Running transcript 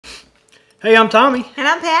Hey, I'm Tommy. And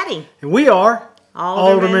I'm Patty. And we are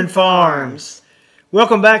Alderman Farms.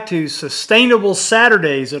 Welcome back to Sustainable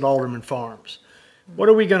Saturdays at Alderman Farms. What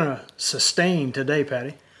are we going to sustain today,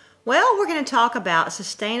 Patty? Well, we're going to talk about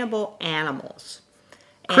sustainable animals.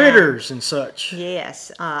 Critters and such.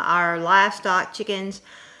 Yes, our livestock, chickens.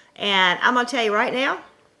 And I'm going to tell you right now,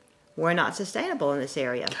 we're not sustainable in this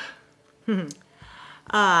area.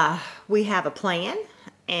 We have a plan,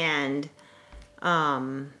 and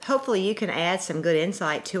hopefully you can add some good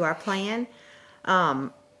insight to our plan.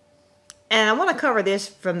 And I want to cover this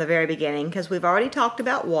from the very beginning because we've already talked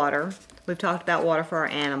about water. We've talked about water for our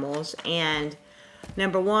animals. And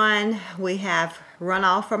number one, we have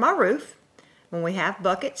runoff from our roof when we have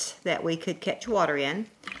buckets that we could catch water in.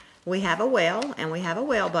 We have a well, and we have a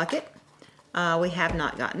well bucket. We have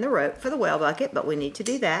not gotten the rope for the well bucket, but we need to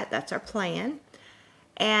do that. That's our plan.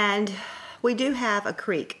 And we do have a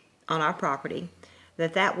creek on our property.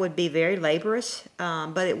 That would be very laborious,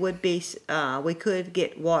 but it would be, we could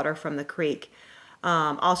get water from the creek.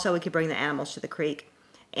 Also, we could bring the animals to the creek.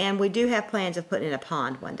 And we do have plans of putting in a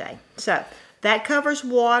pond one day. So that covers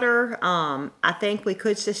water. I think we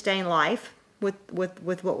could sustain life with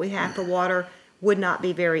what we have for water. Would not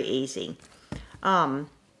be very easy.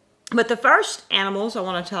 But the first animals I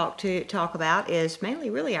want to talk about is mainly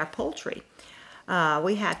really our poultry.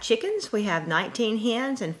 We have chickens, we have 19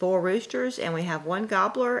 hens and 4 roosters, and we have 1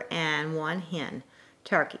 gobbler and 1 hen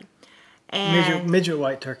turkey. And midget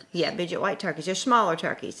white turkeys. Yeah, midget white turkeys. They're smaller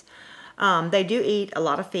turkeys. They do eat a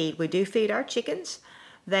lot of feed. We do feed our chickens.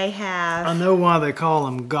 They have... I know why they call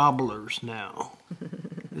them gobblers now.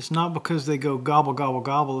 It's not because they go gobble, gobble,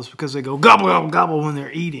 gobble. It's because they go gobble, gobble, gobble when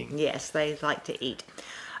they're eating. Yes, they like to eat.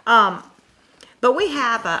 But we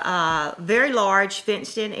have a very large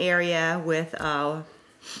fenced-in area with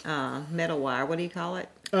metal wire. What do you call it?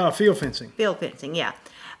 Field fencing. Field fencing, yeah.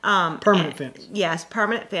 Permanent fence. Yes,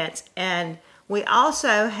 permanent fence. And we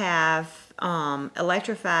also have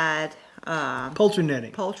electrified poultry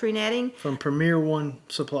netting. Poultry netting. From Premier One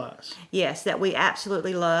Supplies. Yes, that we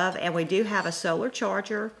absolutely love. And we do have a solar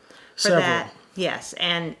charger for Several. that. Yes,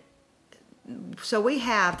 and so we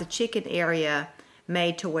have the chicken area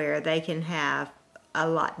made to where they can have a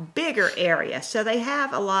lot bigger area. So they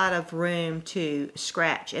have a lot of room to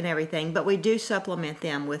scratch and everything, but we do supplement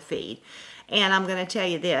them with feed. And I'm going to tell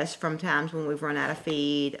you this, from times when we've run out of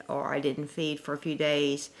feed or I didn't feed for a few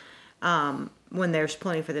days, when there's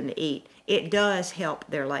plenty for them to eat, it does help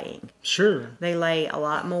their laying. Sure. They lay a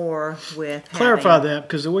lot more with Clarify that,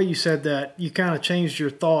 because the way you said that, you kind of changed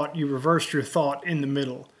your thought, you reversed your thought in the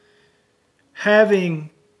middle.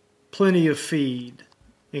 Having plenty of feed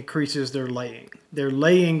increases their laying. Their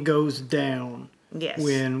laying goes down. Yes.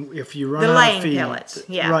 If you run out of feed. Pellets.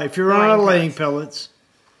 Yeah. Right. If you run out of laying pellets,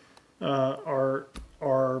 or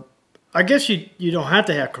I guess you don't have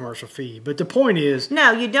to have commercial feed. But the point is,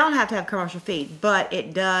 no, you don't have to have commercial feed, but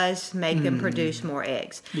it does make them produce more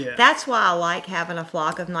eggs. Yeah. That's why I like having a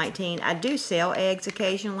flock of 19. I do sell eggs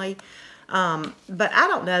occasionally, but I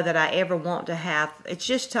don't know that I ever want to have. It's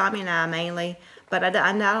just Tommy and I mainly. But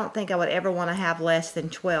I don't think I would ever want to have less than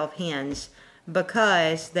 12 hens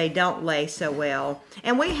because they don't lay so well.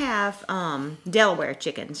 And we have Delaware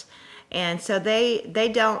chickens. And so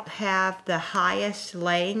they don't have the highest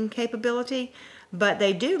laying capability, but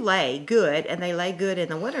they do lay good, and they lay good in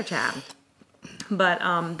the wintertime. But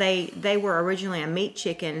they were originally a meat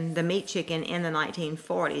chicken, the meat chicken in the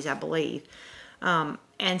 1940s, I believe.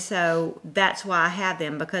 And so that's why I have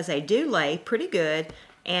them, because they do lay pretty good.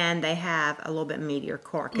 And they have a little bit meatier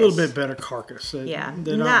carcass. A little bit better carcass. Yeah,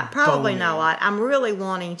 they're probably not a lot. I'm really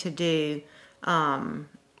wanting to do a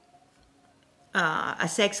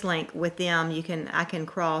sex link with them. I can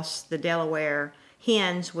cross the Delaware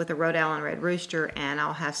hens with a Rhode Island red rooster, and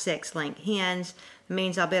I'll have sex link hens. It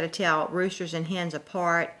means I'll be able to tell roosters and hens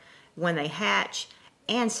apart when they hatch,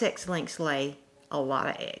 and sex links lay a lot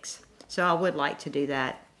of eggs. So I would like to do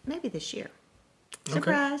that maybe this year.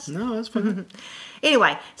 Surprise. Okay. No, that's fine.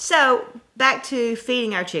 Anyway, so back to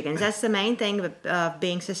feeding our chickens. That's the main thing of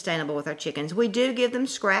being sustainable with our chickens. We do give them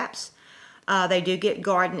scraps. They do get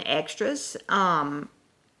garden extras. But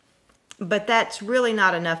that's really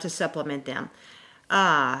not enough to supplement them.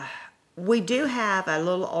 We do have a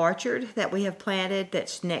little orchard that we have planted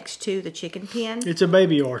that's next to the chicken pen. It's a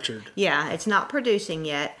baby orchard. Yeah, it's not producing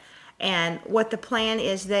yet. And what the plan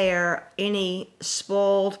is there, any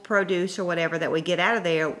spoiled produce or whatever that we get out of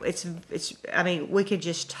there, I mean, we could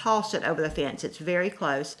just toss it over the fence. It's very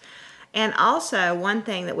close. And also, one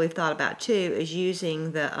thing that we've thought about too is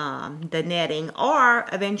using the netting, or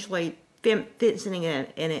eventually fencing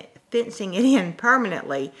it in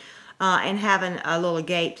permanently and having a little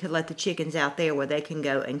gate to let the chickens out there where they can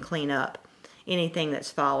go and clean up anything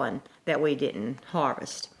that's fallen that we didn't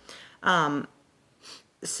harvest.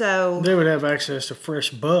 So they would have access to fresh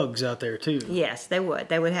bugs out there too. Yes, they would.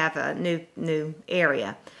 They would have a new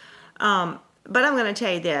area. But I'm going to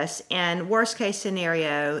tell you this: in worst case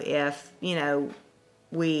scenario, if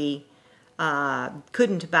we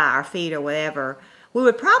couldn't buy our feed or whatever, we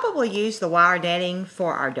would probably use the wire netting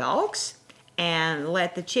for our dogs and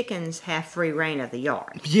let the chickens have free reign of the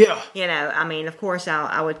yard. Yeah. I mean, of course,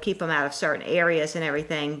 I would keep them out of certain areas and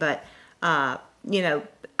everything, but I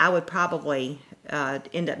would probably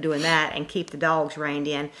end up doing that and keep the dogs reined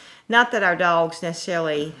in. Not that our dogs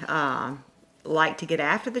necessarily like to get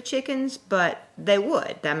after the chickens, but they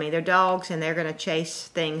would. I mean, they're dogs, and they're going to chase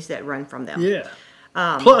things that run from them. Yeah.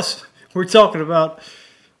 Plus, we're talking about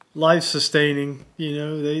life sustaining.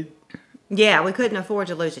 Yeah, we couldn't afford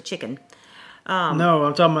to lose a chicken. No,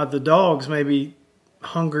 I'm talking about the dogs maybe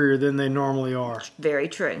hungrier than they normally are. Very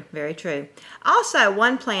true, very true. Also,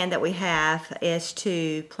 one plan that we have is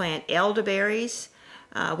to plant elderberries.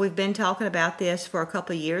 We've been talking about this for a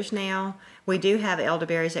couple of years now. We do have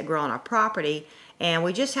elderberries that grow on our property, and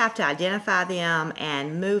we just have to identify them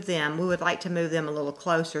and move them. We would like to move them a little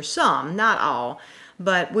closer, some, not all,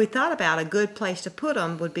 but we thought about a good place to put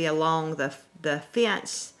them would be along the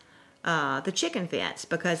fence, the chicken fence,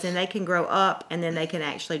 because then they can grow up and then they can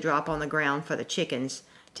actually drop on the ground for the chickens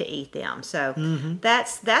to eat them. So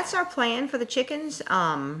that's our plan for the chickens.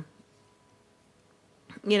 But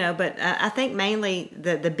I think mainly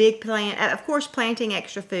the big plan, of course, planting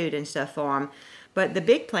extra food and stuff for them, but the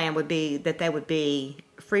big plan would be that they would be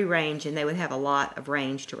free range and they would have a lot of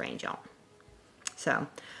range to range on. So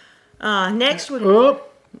next would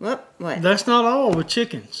what? That's not all with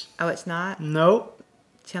chickens. Oh, it's not? Nope.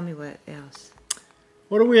 Tell me what else.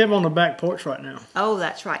 What do we have on the back porch right now? Oh,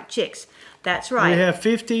 that's right, chicks. That's right. We have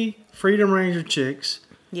 50 Freedom Ranger chicks.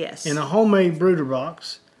 Yes. In a homemade brooder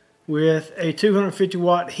box with a 250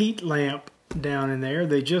 watt heat lamp down in there.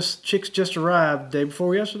 Chicks just arrived day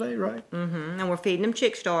before yesterday, right? And we're feeding them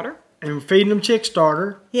chick starter. And we're feeding them chick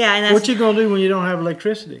starter. Yeah, and that's what you gonna do when you don't have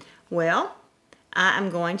electricity? Well, I am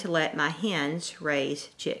going to let my hens raise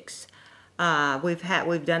chicks.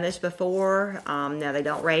 We've done this before. Now they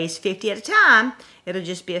don't raise 50 at a time. It'll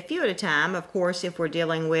just be a few at a time. Of course, if we're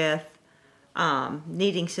dealing with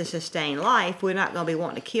needing to sustain life, we're not going to be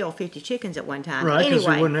wanting to kill 50 chickens at one time. Right, because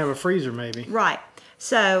anyway, we wouldn't have a freezer maybe. Right.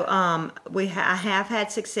 So I have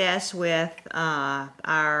had success with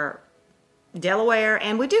our Delaware,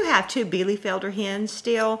 and we do have 2 Bielefelder hens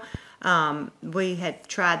still. We had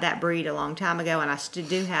tried that breed a long time ago, and I still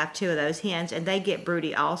do have 2 of those hens, and they get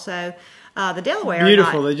broody also. The Delaware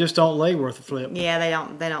beautiful. They just don't lay worth a flip. Yeah,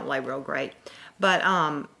 they don't lay real great. But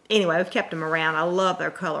anyway, we've kept them around. I love their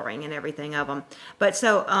coloring and everything of them. But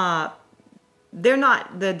so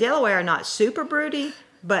the Delaware are not super broody,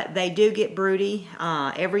 but they do get broody.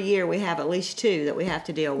 Every year we have at least 2 that we have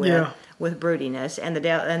to deal with broodiness, and the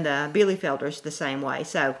Bielefelder's the same way.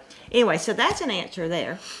 So anyway, so that's an answer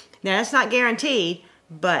there. Now that's not guaranteed,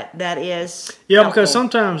 but that is helpful. Because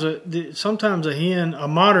sometimes a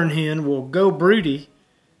modern hen will go broody,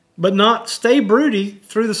 but not stay broody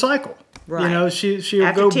through the cycle. Right. She'll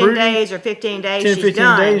after go 10 broody, days or 15 days, 10, she's 15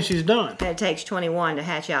 done. days, and she's done. And it takes 21 to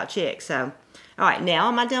hatch out chicks. So, all right, now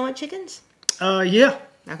am I done with chickens? Yeah.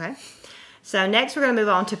 Okay. So next we're going to move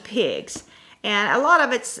on to pigs. And a lot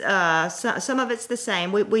of it's, some of it's the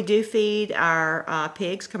same. We do feed our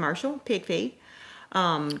pigs commercial pig feed.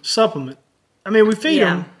 Supplement. I mean, we feed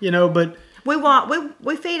them, but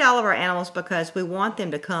we feed all of our animals because we want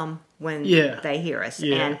them to come when they hear us,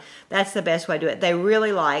 and that's the best way to do it. They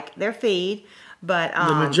really like their feed, but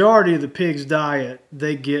the majority of the pigs' diet,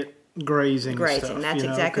 they get grazing. Grazing, stuff, that's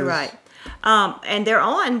exactly right. And they're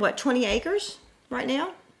on what, 20 acres right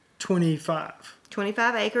now? 25.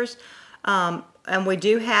 25 acres. And we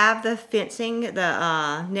do have the fencing,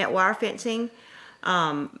 the net wire fencing,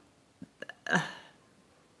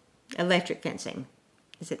 electric fencing.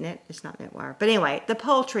 Is it net? It's not net wire. But anyway, the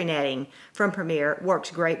poultry netting from Premier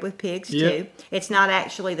works great with pigs too. It's not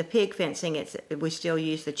actually the pig fencing. We still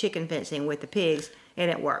use the chicken fencing with the pigs,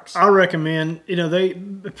 and it works. I recommend,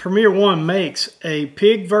 Premier One makes a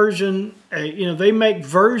pig version. They make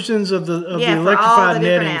versions of the electrified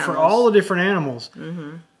netting for all the different animals.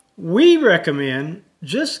 We recommend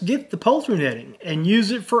just get the poultry netting and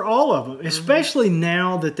use it for all of them, especially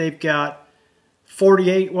now that they've got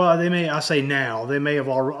 48, well, they may have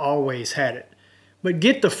always had it. But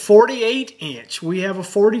get the 48-inch. We have a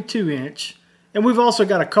 42-inch. And we've also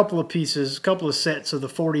got a couple of sets of the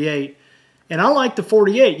 48. And I like the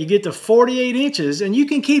 48. You get to 48 inches, and you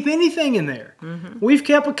can keep anything in there. We've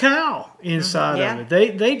kept a cow inside of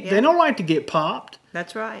it. They don't like to get popped.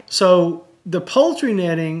 That's right. So the poultry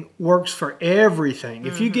netting works for everything.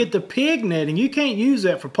 If you get the pig netting, you can't use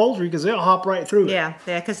that for poultry because they'll hop right through it. Yeah,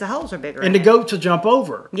 because the holes are bigger. And the goats will jump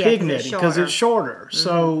over pig netting because it's it's shorter.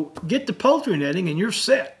 So get the poultry netting, and you're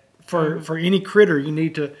set for any critter you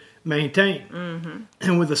need to maintain.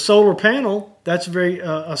 And with a solar panel, that's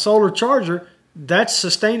a solar charger, that's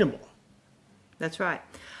sustainable. That's right.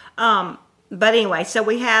 But anyway, so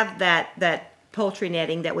we have that poultry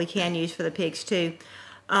netting that we can use for the pigs too.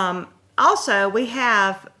 Also, we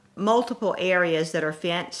have multiple areas that are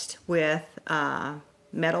fenced with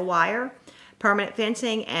metal wire, permanent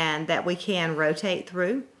fencing, and that we can rotate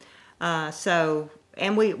through.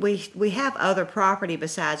 And we have other property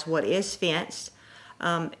besides what is fenced.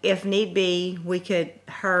 If need be, we could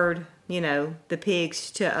herd, the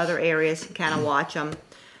pigs to other areas and kind of watch them,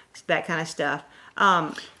 that kind of stuff.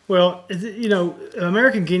 Well,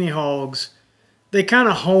 American guinea hogs, they kind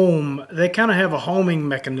of have a homing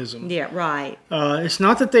mechanism. Yeah, right. It's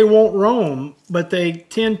not that they won't roam, but they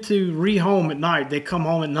tend to rehome at night. They come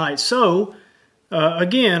home at night. So,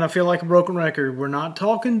 again, I feel like a broken record. We're not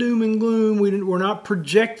talking doom and gloom. We're not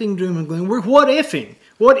projecting doom and gloom. We're what-ifing.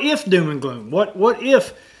 What if doom and gloom? What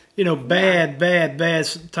if, bad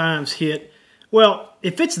times hit? Well,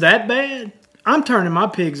 if it's that bad, I'm turning my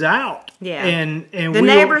pigs out. Yeah. And the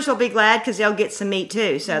neighbors will be glad because they'll get some meat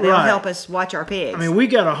too. So they'll help us watch our pigs. I mean, we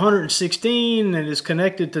got 116 that is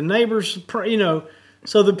connected to neighbors,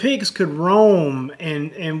 so the pigs could roam,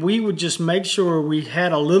 and we would just make sure we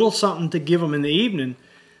had a little something to give them in the evening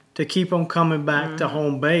to keep them coming back to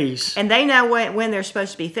home base. And they know when they're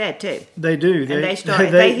supposed to be fed too. They do. They've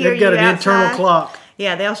got an internal clock.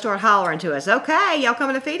 Yeah, they'll start hollering to us. Okay, y'all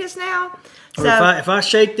coming to feed us now? Or if I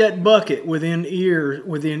shake that bucket within ear,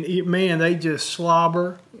 man, they just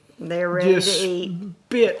slobber. They're ready to eat.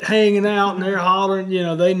 Bit hanging out, and they're hollering.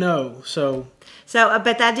 They know. So,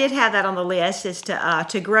 but I did have that on the list, is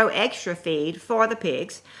to grow extra feed for the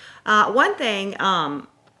pigs. One thing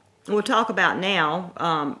we'll talk about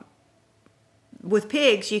now, with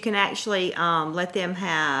pigs, you can actually let them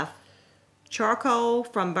have charcoal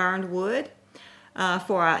from burned wood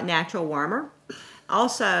for a natural warmer.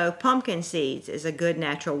 Also, pumpkin seeds is a good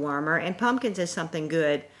natural warmer, and pumpkins is something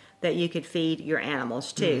good that you could feed your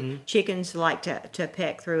animals too. Chickens like to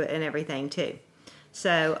peck through it and everything too.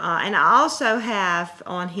 So, and I also have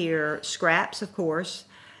on here scraps, of course,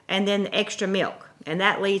 and then extra milk. And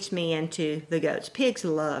that leads me into the goats. Pigs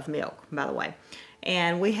love milk, by the way.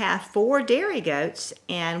 And we have 4 dairy goats,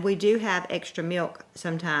 and we do have extra milk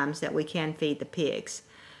sometimes that we can feed the pigs.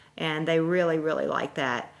 And they really, really like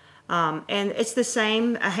that. And it's the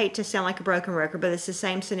same, I hate to sound like a broken record, but it's the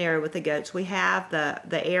same scenario with the goats. We have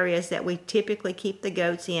the areas that we typically keep the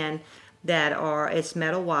goats in it's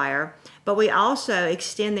metal wire, but we also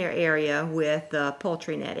extend their area with the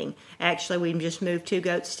poultry netting. Actually, we just moved 2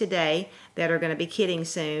 goats today that are going to be kidding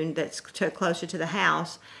soon, that's closer to the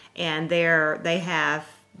house, and they have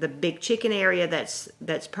the big chicken area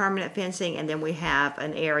that's permanent fencing, and then we have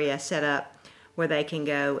an area set up where they can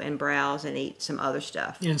go and browse and eat some other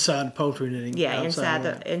stuff. Inside the poultry netting. Yeah, inside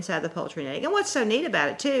the poultry netting. And what's so neat about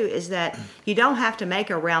it too is that you don't have to make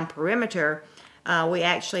a round perimeter. We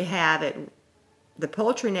actually have the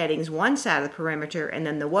poultry netting's one side of the perimeter, and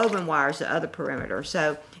then the woven wire's the other perimeter.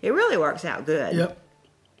 So it really works out good. Yep.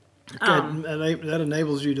 That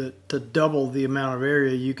enables you to double the amount of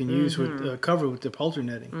area you can use with cover with the poultry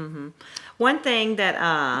netting. One thing that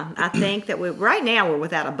I think that right now we're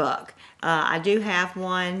without a buck. I do have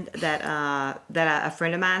one that a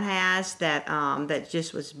friend of mine has that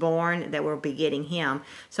just was born, that we'll be getting him.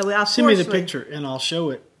 So we send me the picture and I'll show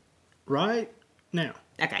it right now.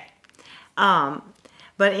 Okay.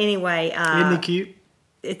 But anyway, isn't he cute?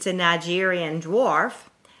 It's a Nigerian dwarf.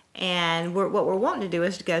 And what we're wanting to do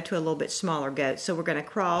is to go to a little bit smaller goat. So we're going to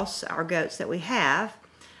cross our goats that we have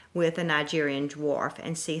with a Nigerian dwarf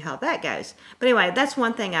and see how that goes. But anyway, that's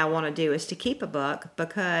one thing I want to do, is to keep a buck,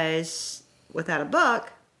 because without a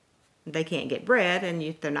buck, they can't get bred, and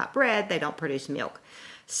if they're not bred, they don't produce milk.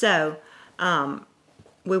 So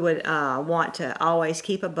we would want to always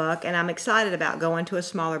keep a buck, and I'm excited about going to a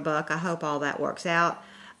smaller buck. I hope all that works out.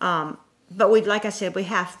 But like I said, we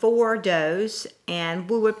have 4 does, and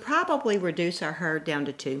we would probably reduce our herd down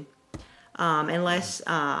to 2, unless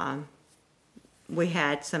we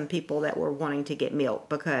had some people that were wanting to get milk,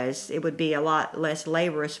 because it would be a lot less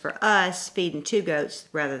laborious for us feeding 2 goats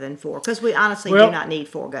rather than 4, because we honestly do not need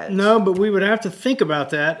 4 goats. No, but we would have to think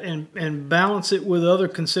about that and balance it with other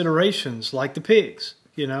considerations like the pigs.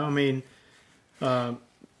 I mean,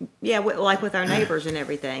 Yeah, like with our neighbors and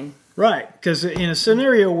everything. Right, because in a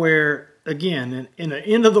scenario where, again, in an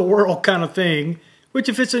end of the world kind of thing, which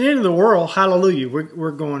if it's an end of the world, hallelujah,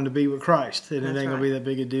 we're going to be with Christ, and it ain't going to be that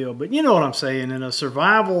big a deal. But you know what I'm saying? In a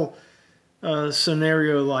survival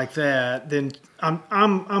scenario like that, then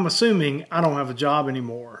I'm assuming I don't have a job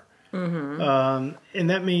anymore, and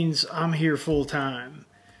that means I'm here full time.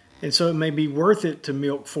 And so it may be worth it to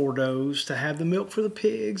milk 4 does to have the milk for the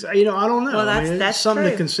pigs. You know, I don't know. Well, that's something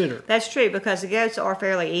true. to consider. That's true, because the goats are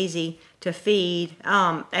fairly easy to feed,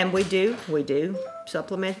 and we do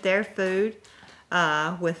supplement their food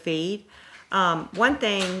with feed. One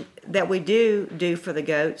thing that we do for the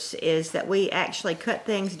goats is that we actually cut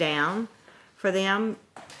things down for them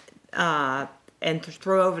and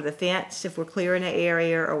throw over the fence if we're clearing an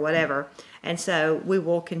area or whatever. And so we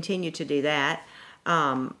will continue to do that.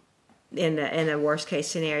 In a worst case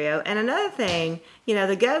scenario. And another thing, you know,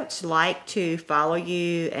 the goats like to follow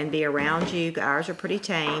you and be around you. Ours are pretty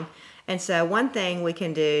tame. And so one thing we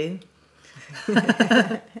can do,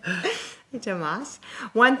 hey Tomas,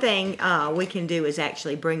 one thing we can do is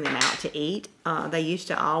actually bring them out to eat. They used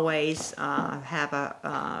to always have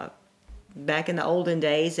back in the olden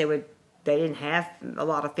days, they didn't have a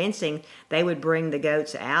lot of fencing. They would bring the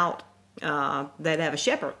goats out. They'd have a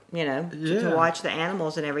shepherd, you know, to watch the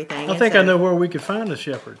animals and everything. I think I know where we could find a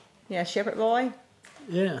shepherd. Yeah, shepherd boy.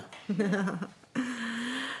 Yeah.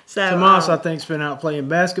 So Tomas, I think, has been out playing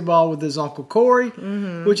basketball with his Uncle Corey,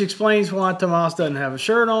 which explains why Tomas doesn't have a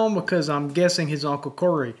shirt on, because I'm guessing his Uncle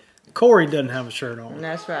Corey doesn't have a shirt on.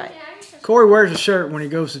 That's right. Corey wears a shirt when he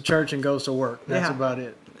goes to church and goes to work. That's about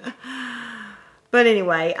it. But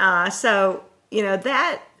anyway, so, you know,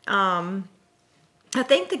 that... I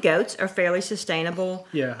think the goats are fairly sustainable.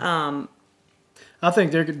 Yeah. I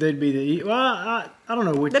think they'd be well, I don't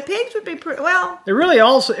know. The pigs would be pretty, well. It really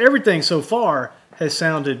also, everything so far has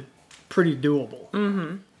sounded pretty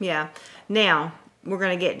doable. Yeah. Now, we're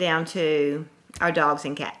going to get down to our dogs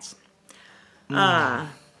and cats.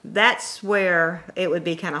 That's where it would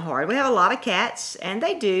be kind of hard. We have a lot of cats, and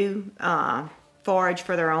they do forage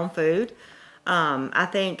for their own food. I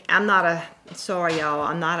think, sorry y'all,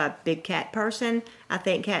 I'm not a big cat person. I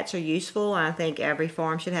think cats are useful, and I think every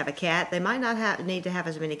farm should have a cat. They might not need to have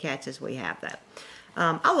as many cats as we have, though.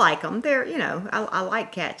 I like them. They're, you know, I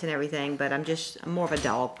like cats and everything, but I'm more of a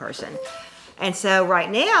dog person. And so right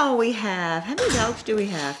now we have, how many dogs do we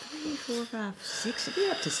have? 3, 4, 5, 6.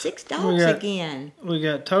 We're up to 6 dogs again. We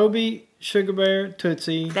got Toby, Sugar Bear,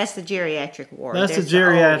 Tootsie. That's the geriatric ward. That's the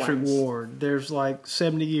geriatric ward. There's like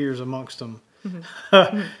 70 years amongst them. We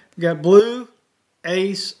got Blue,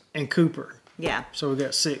 Ace, and Cooper. Yeah. So we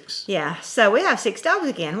got 6. Yeah. So we have 6 dogs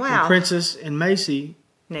again. Wow. And Princess and Macy.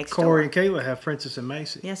 Next Corey and Kayla have Princess and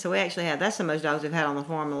Macy. Yeah, so we actually have, that's the most dogs we've had on the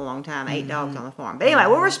farm in a long time. 8 dogs on the farm. But anyway,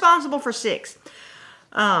 we're responsible for 6.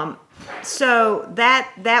 So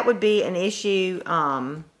that would be an issue,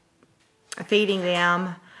 feeding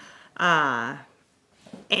them. And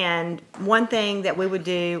one thing that we would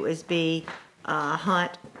do is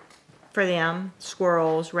hunt for them,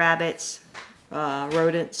 squirrels, rabbits,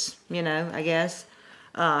 rodents, you know, I guess,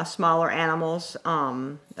 smaller animals.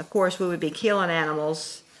 Of course, we would be killing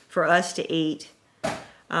animals for us to eat,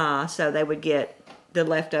 so they would get the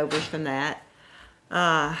leftovers from that.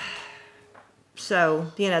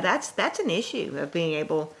 So, you know, that's an issue of being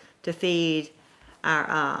able to feed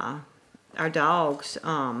our dogs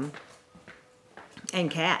and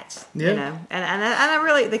cats, you know, and I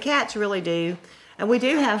really, the cats really do. And we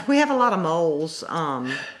have a lot of moles,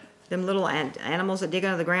 them little animals that dig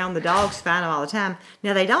under the ground. The dogs find them all the time.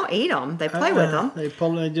 Now, they don't eat them. They play with them. They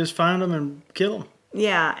just find them and kill them.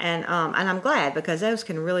 Yeah, and I'm glad, because those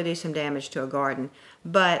can really do some damage to a garden.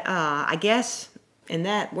 But I guess in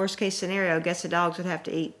that worst case scenario, I guess the dogs would have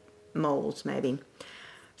to eat moles maybe.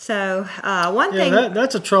 So one thing... Yeah,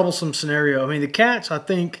 that's a troublesome scenario. I mean, the cats, I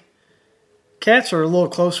think... Cats are a little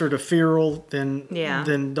closer to feral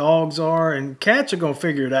than dogs are, and cats are going to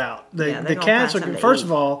figure it out. The cats are, first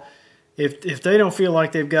of all, if they don't feel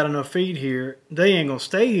like they've got enough feed here, they ain't going to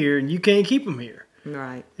stay here, and you can't keep them here.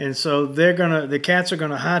 Right. And so the cats are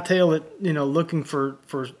going to hightail it, you know, looking for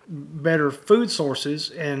better food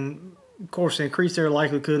sources, and of course increase their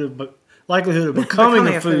likelihood of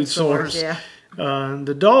becoming a food source. Yeah.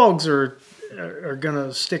 The dogs are going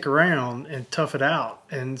to stick around and tough it out,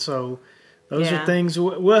 and so. Those are things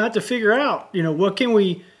we'll have to figure out. You know, what can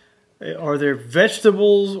we? Are there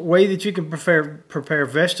vegetables? Way that you can prepare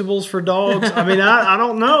vegetables for dogs? I mean, I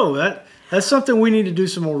don't know. That's something we need to do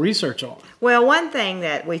some more research on. Well, one thing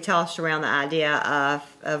that we tossed around the idea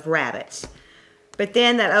of rabbits, But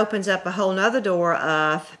then that opens up a whole nother door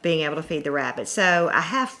of being able to feed the rabbits. So I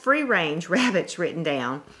have free-range rabbits written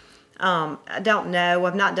down. I don't know.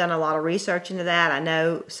 I've not done a lot of research into that. I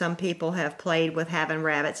know some people have played with having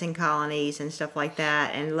rabbits in colonies and stuff like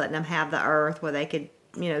that and letting them have the earth where they could,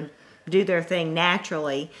 do their thing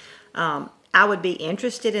naturally. I would be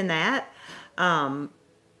interested in that on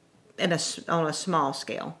a small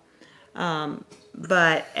scale.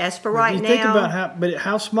 But as for right now... Think about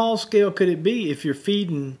how small scale could it be if you're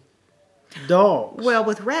feeding dogs? Well,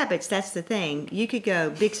 with rabbits, that's the thing. You could go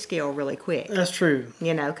big scale really quick. That's true.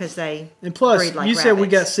 Because they and plus, breed like you rabbits. said we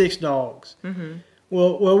got 6 dogs. Mm-hmm.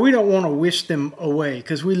 Well, we don't want to wish them away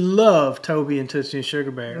because we love Toby and Tootsie and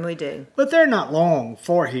Sugar Bear. We do. But they're not long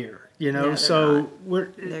for here, No, so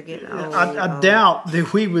they're getting old. I doubt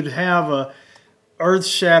that we would have a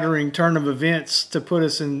earth-shattering turn of events to put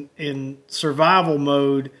us in survival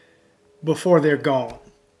mode before they're gone.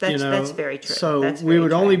 That's very true. So we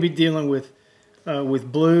would only be dealing with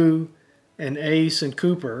Blue and Ace and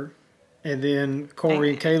Cooper, and then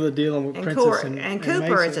Corey and Kayla dealing with Princess and Cooper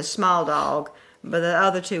Mason. is a small dog, but the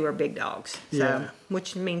other 2 are big dogs. So, Yeah.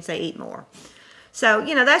 which means they eat more. So,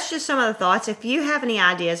 that's just some of the thoughts. If you have any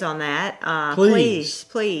ideas on that, please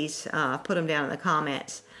put them down in the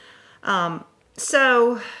comments.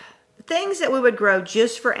 So, things that we would grow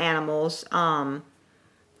just for animals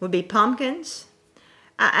would be pumpkins.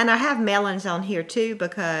 And I have melons on here too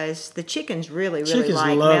because the chickens really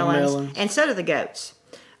like melons. And so do the goats.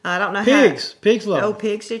 I don't know Pigs love them.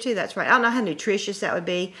 Pigs do too. That's right. I don't know how nutritious that would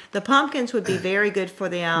be. The pumpkins would be very good for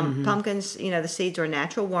the pumpkins. The seeds are a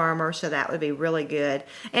natural wormer, so that would be really good.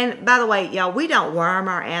 And by the way, y'all, we don't worm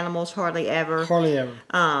our animals hardly ever. Hardly ever.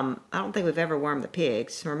 I don't think we've ever wormed the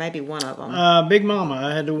pigs, or maybe one of them. Big Mama,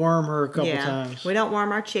 I had to worm her a couple times. We don't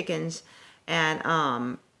worm our chickens,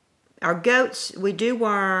 and our goats we do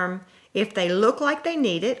worm if they look like they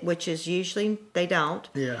need it, which is usually they don't.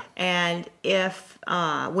 Yeah. And if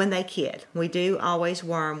when they kid, we do always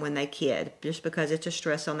worm when they kid, just because it's a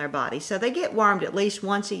stress on their body. So they get wormed at least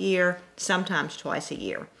once a year, sometimes twice a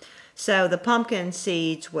year. So the pumpkin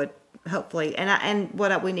seeds would hopefully, and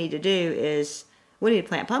what we need to do is we need to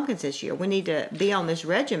plant pumpkins this year. We need to be on this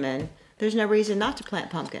regimen. There's no reason not to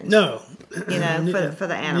plant pumpkins. No. For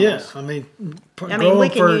the animals. Yeah, we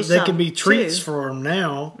can use they some can be treats too. for them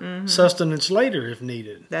now, sustenance later if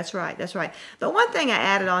needed. That's right. But one thing I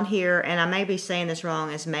added on here, and I may be saying this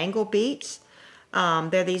wrong, is mango beets.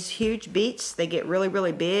 They're these huge beets. They get really,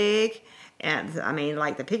 really big. And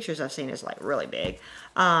like the pictures I've seen is like really big.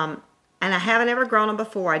 And I haven't ever grown them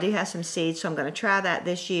before. I do have some seeds, so I'm going to try that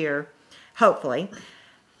this year, hopefully.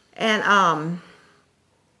 And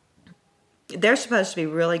they're supposed to be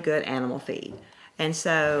really good animal feed. And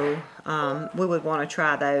so we would want to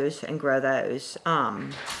try those and grow those.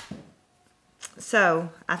 So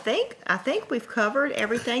I think we've covered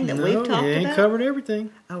everything that we've talked about. We ain't covered everything.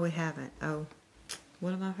 Oh, we haven't. Oh,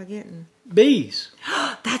 what am I forgetting? Bees.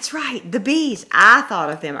 That's right, the bees. I thought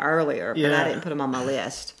of them earlier, but I didn't put them on my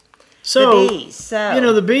list. So, the bees.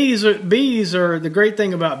 So the bees are the great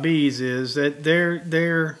thing about bees is that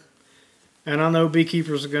they're and I know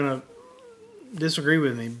beekeepers are going to disagree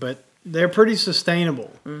with me, but they're pretty sustainable.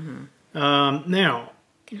 Now,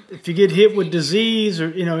 if you get hit with disease or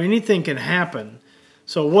anything can happen.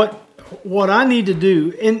 So what I need to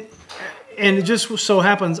do, and it just so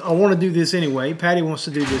happens I want to do this anyway. Patty wants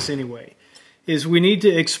to do this anyway. Is we need to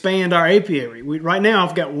expand our apiary. Right now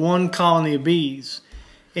I've got 1 colony of bees.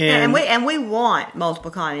 And we want multiple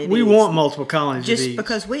colonies of bees. We want multiple colonies of bees. Just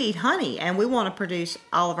because we eat honey and we want to produce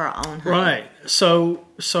all of our own honey. Right. So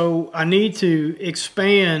I need to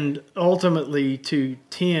expand ultimately to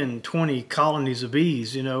 10, 20 colonies of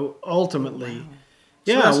bees, ultimately. Wow.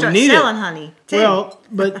 Yeah, so we need selling it. Honey too. Well,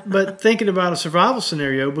 but thinking about a survival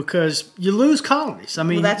scenario because you lose colonies.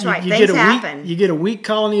 That's right. You Things get happen. You get a weak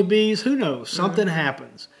colony of bees. Who knows? Something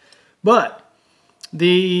happens. But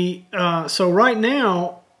so right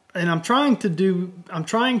now, and I'm trying to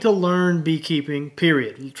learn beekeeping.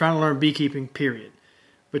 Period. I'm trying to learn beekeeping. Period.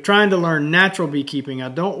 But trying to learn natural beekeeping. I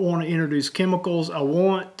don't want to introduce chemicals. I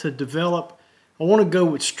want to go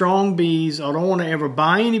with strong bees. I don't want to ever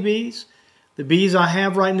buy any bees. The bees I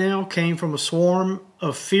have right now came from a swarm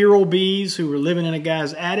of feral bees who were living in a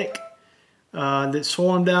guy's attic that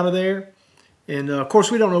swarmed out of there. And, of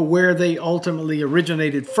course, we don't know where they ultimately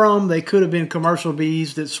originated from. They could have been commercial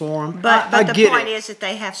bees that swarmed. But the point is that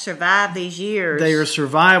they have survived these years. They are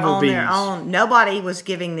survival bees. On their own. Nobody was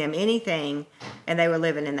giving them anything, and they were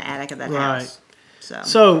living in the attic of that house.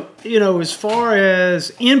 So, as far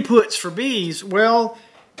as inputs for bees, well,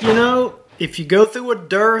 if you go through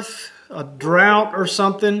a drought or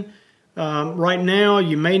something, Right now,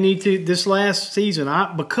 you may need to. This last season,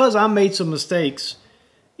 because I made some mistakes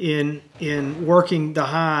in working the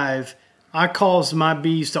hive, I caused my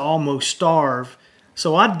bees to almost starve.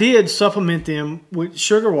 So I did supplement them with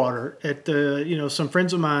sugar water. Some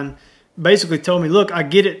friends of mine basically told me, "Look, I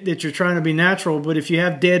get it that you're trying to be natural, but if you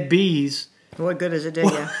have dead bees, what good does it do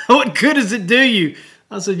you?" What good does it do you?"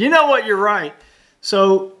 I said, "You know what? You're right."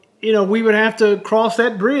 So we would have to cross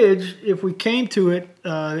that bridge if we came to it,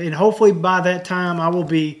 and hopefully by that time I will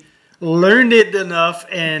be learned enough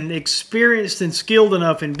and experienced and skilled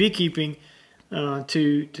enough in beekeeping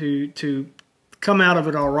to come out of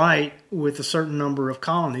it all right with a certain number of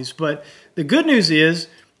colonies. But the good news is,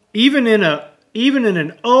 even in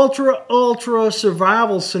an ultra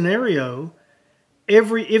survival scenario,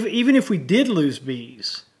 even if we did lose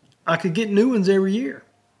bees, I could get new ones every year.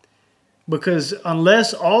 Because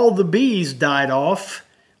unless all the bees died off,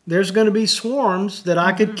 there's going to be swarms that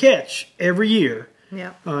I could catch every year.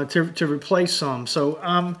 Yeah. To replace some. So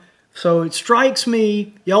it strikes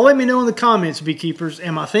me. Y'all let me know in the comments, beekeepers.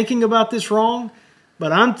 Am I thinking about this wrong?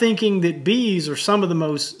 But I'm thinking that bees are some of the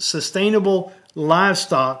most sustainable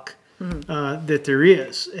livestock that there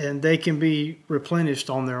is, and they can be replenished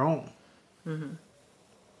on their own.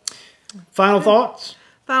 Final thoughts?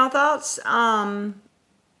 Final thoughts.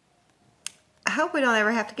 I hope we don't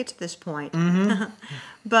ever have to get to this point.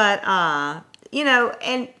 But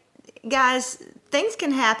and guys, things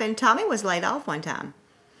can happen. Tommy was laid off one time,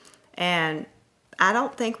 and I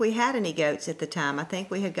don't think we had any goats at the time. I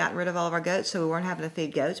think we had gotten rid of all of our goats, so we weren't having to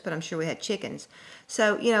feed goats, but I'm sure we had chickens.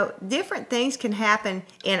 So, different things can happen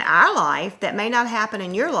in our life that may not happen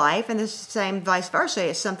in your life, and the same vice versa.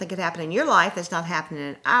 If something could happen in your life that's not happening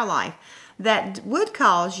in our life, that would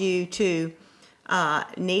cause you to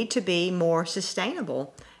need to be more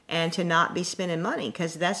sustainable and to not be spending money,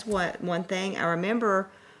 because that's one thing I remember.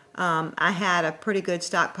 I had a pretty good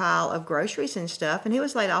stockpile of groceries and stuff, and he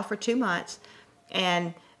was laid off for 2 months,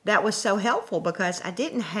 and that was so helpful because I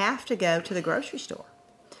didn't have to go to the grocery store.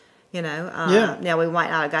 Now we might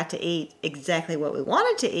not have got to eat exactly what we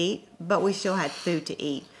wanted to eat, but we still had food to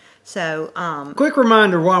eat. So, quick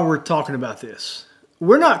reminder while we're talking about this.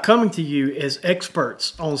 We're not coming to you as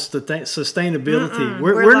experts on sustainability.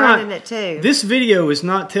 We're learning it too. This video is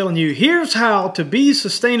not telling you, here's how to be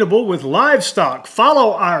sustainable with livestock.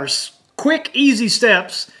 Follow our quick, easy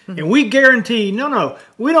steps, and we guarantee, no,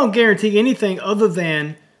 we don't guarantee anything other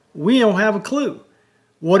than we don't have a clue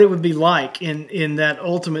what it would be like in that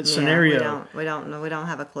ultimate scenario. We don't know. We don't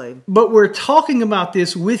have a clue. But we're talking about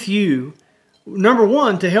this with you, number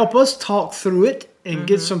one, to help us talk through it and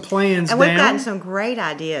get some plans down. And we've gotten some great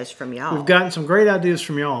ideas from y'all. We've gotten some great ideas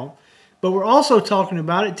from y'all. But we're also talking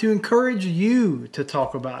about it to encourage you to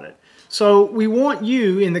talk about it. So we want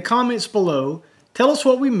you, in the comments below, tell us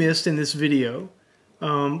what we missed in this video.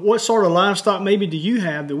 What sort of livestock maybe do you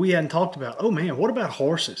have that we hadn't talked about? Oh, man, what about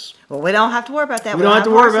horses? Well, we don't have to worry about that. We don't have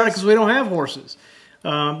to worry about it because we don't have horses.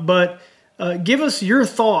 But give us your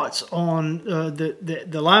thoughts on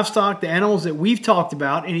the livestock, the animals that we've talked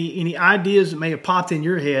about, any ideas that may have popped in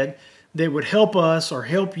your head that would help us or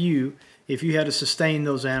help you if you had to sustain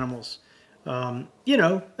those animals.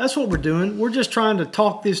 That's what we're doing. We're just trying to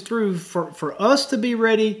talk this through for us to be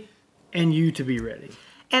ready and you to be ready.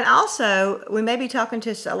 And also, we may be talking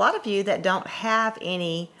to a lot of you that don't have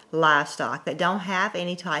any livestock, that don't have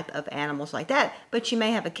any type of animals like that, but you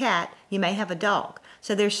may have a cat, you may have a dog.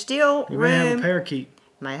 So there's still room. You may have a parakeet.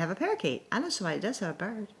 You might have a parakeet. I know somebody that does have a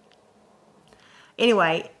bird.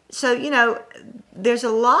 Anyway, so, there's a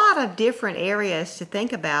lot of different areas to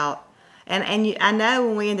think about. And I know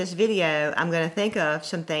when we end this video, I'm going to think of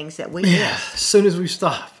some things that we missed. As soon as we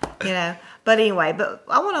stop. But anyway,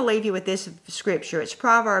 I want to leave you with this scripture. It's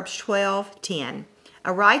Proverbs 12:10.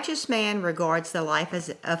 A righteous man regards the life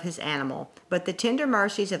of his animal, but the tender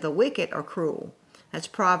mercies of the wicked are cruel. That's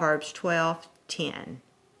Proverbs 12:10.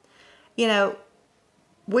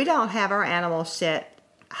 We don't have our animals set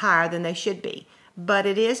higher than they should be, but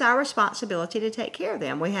it is our responsibility to take care of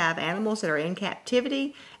them. We have animals that are in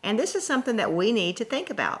captivity, and this is something that we need to think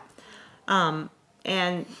about.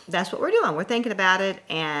 And that's what we're doing. We're thinking about it,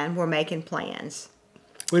 and we're making plans.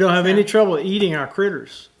 We don't have any trouble eating our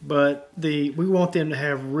critters, but we want them to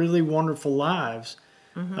have really wonderful lives.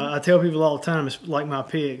 I tell people all the time, it's like my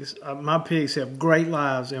pigs. My pigs have great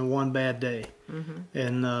lives and one bad day,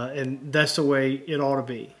 and that's the way it ought to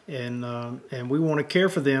be. And we want to care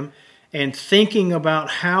for them, and thinking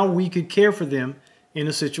about how we could care for them in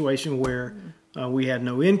a situation where we had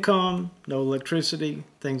no income, no electricity,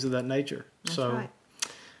 things of that nature. That's so. Right.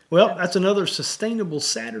 Well, that's another sustainable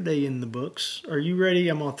Saturday in the books. Are you ready?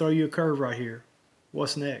 I'm going to throw you a curve right here.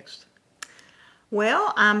 What's next?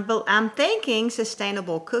 Well, I'm thinking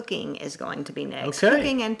sustainable cooking is going to be next. Okay.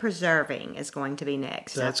 Cooking and preserving is going to be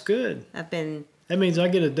next. That's good. That means I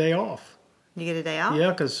get a day off. You get a day off? Yeah,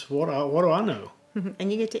 because what do I know?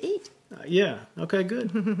 And you get to eat. Yeah. Okay,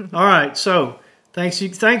 good. All right. So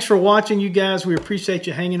thanks for watching, you guys. We appreciate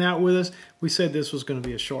you hanging out with us. We said this was going to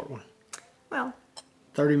be a short one. Well,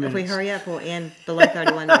 30 minutes. If we hurry up, we'll end below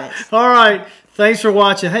 31 minutes. All right. Thanks for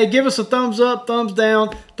watching. Hey, give us a thumbs up, thumbs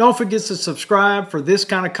down. Don't forget to subscribe for this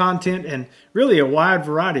kind of content and really a wide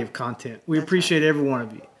variety of content. We appreciate every one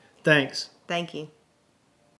of you. Thanks. Thank you.